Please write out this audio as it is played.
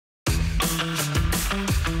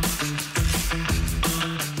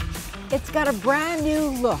It's got a brand new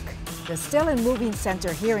look. The Still and Moving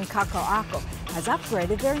Center here in Kaka'ako has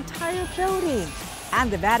upgraded their entire building.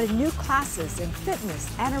 And they've added new classes in fitness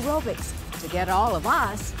and aerobics to get all of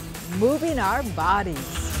us moving our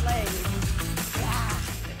bodies.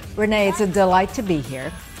 Renee, it's a delight to be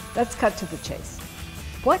here. Let's cut to the chase.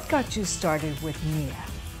 What got you started with Nia?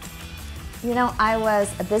 You know, I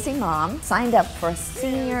was a busy mom, signed up for a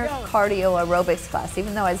senior cardio aerobics class.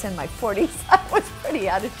 Even though I was in my 40s, I was pretty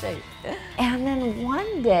out of shape. And then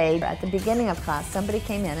one day, at the beginning of class, somebody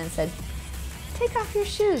came in and said, "Take off your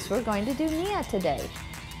shoes, we're going to do Nia today."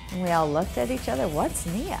 And we all looked at each other, what's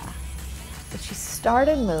Nia? But she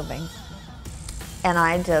started moving, and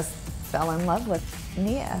I just fell in love with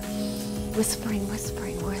Nia. Whispering,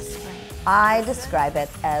 whispering, whispering. I describe it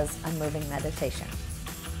as a moving meditation.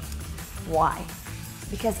 Why?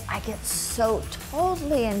 Because I get so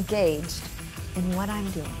totally engaged in what I'm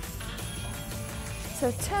doing.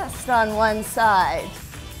 So test on one side.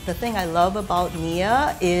 The thing I love about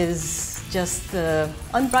Nia is just the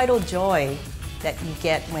unbridled joy that you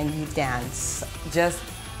get when you dance. Just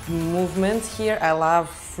movement here. I love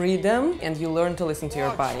freedom, and you learn to listen to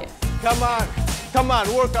your body. Come on,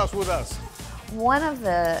 workouts with us. One of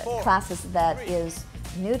the classes that is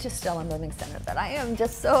new to Still and Moving Center that I am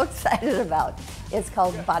just so excited about is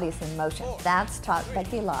called Bodies in Motion. That's taught by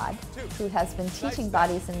Gilad, who has been teaching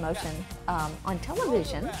Bodies in Motion on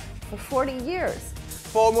television for 40 years.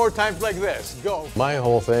 4 more times like this, go. My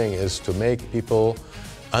whole thing is to make people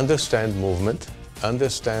understand movement,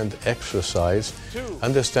 understand exercise,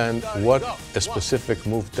 understand what a specific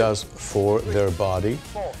move does for their body,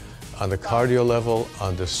 on the cardio level,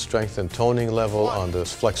 on the strength and toning level, on the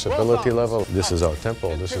flexibility level. This is our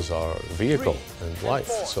temple, this is our vehicle in life,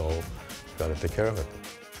 so we've got to take care of it.